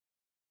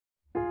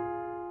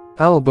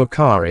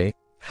Al-Bukhari,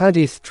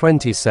 Hadith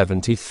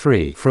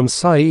 2073 from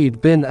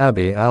Sa'id bin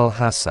Abi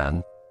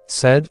al-Hasan,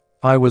 said,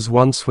 I was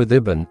once with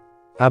Ibn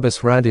Abbas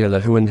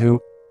radiallahu anhu,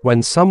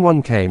 when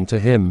someone came to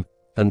him,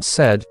 and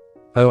said,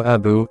 O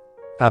Abu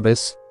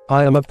Abbas,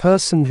 I am a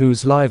person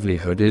whose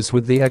livelihood is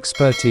with the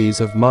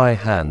expertise of my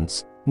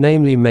hands,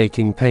 namely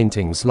making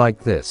paintings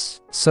like this.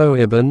 So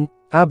Ibn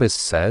Abbas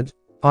said,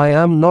 I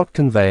am not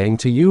conveying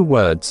to you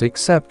words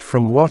except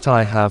from what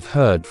I have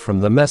heard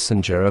from the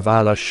Messenger of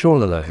Allah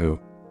sallallahu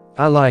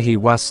alaihi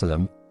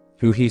wasallam,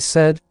 who he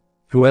said,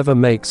 whoever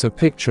makes a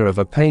picture of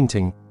a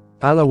painting,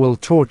 Allah will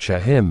torture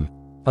him,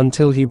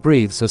 until he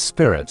breathes a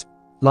spirit,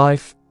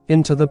 life,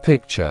 into the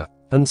picture,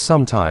 and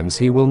sometimes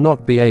he will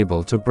not be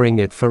able to bring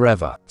it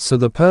forever. So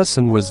the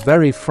person was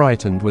very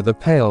frightened with a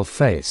pale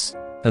face,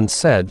 and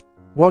said,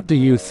 what do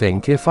you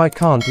think if I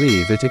can't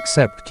leave it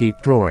except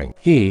keep drawing?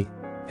 He,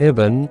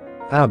 Ibn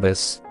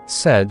Abbas,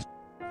 said,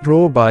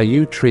 draw by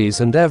you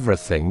trees and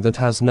everything that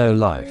has no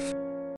life.